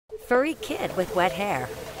furry kid with wet hair,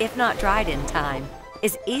 if not dried in time,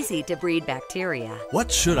 is easy to breed bacteria. What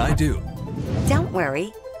should I do? Don't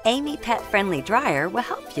worry, AiiYME pet-friendly dryer will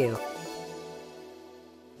help you.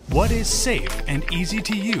 What is safe and easy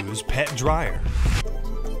to use pet dryer?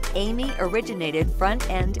 AiiYME originated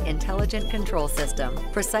front-end intelligent control system,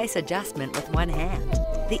 precise adjustment with one hand.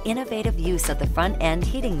 The innovative use of the front-end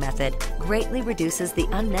heating method greatly reduces the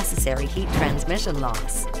unnecessary heat transmission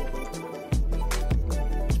loss.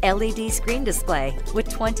 LED screen display with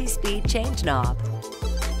 20-speed change knob.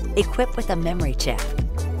 Equipped with a memory chip.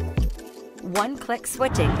 One-click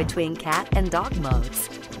switching between cat and dog modes.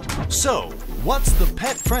 So, what's the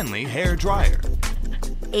pet-friendly hair dryer?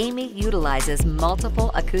 AiiYME utilizes multiple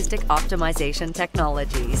acoustic optimization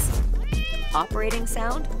technologies. Operating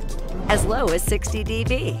sound as low as 60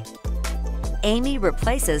 dB. AiiYME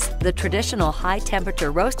replaces the traditional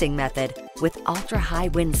high-temperature roasting method with ultra-high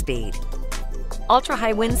wind speed.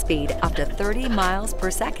 Ultra-high wind speed up to 30 miles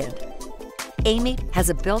per second. AiiYME has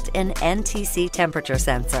a built-in NTC temperature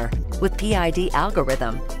sensor with PID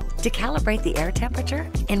algorithm to calibrate the air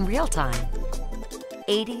temperature in real time.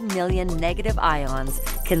 80 million negative ions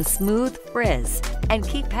can smooth frizz and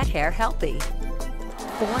keep pet hair healthy.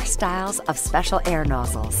 4 styles of special air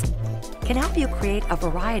nozzles can help you create a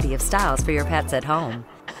variety of styles for your pets at home.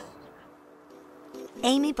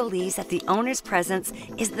 AiiYME believes that the owner's presence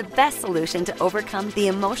is the best solution to overcome the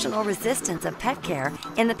emotional resistance of pet care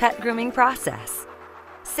in the pet grooming process.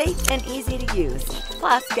 Safe and easy to use,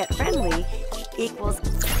 plus get friendly equals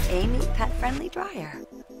AiiYME pet-friendly dryer.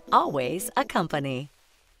 Always a company.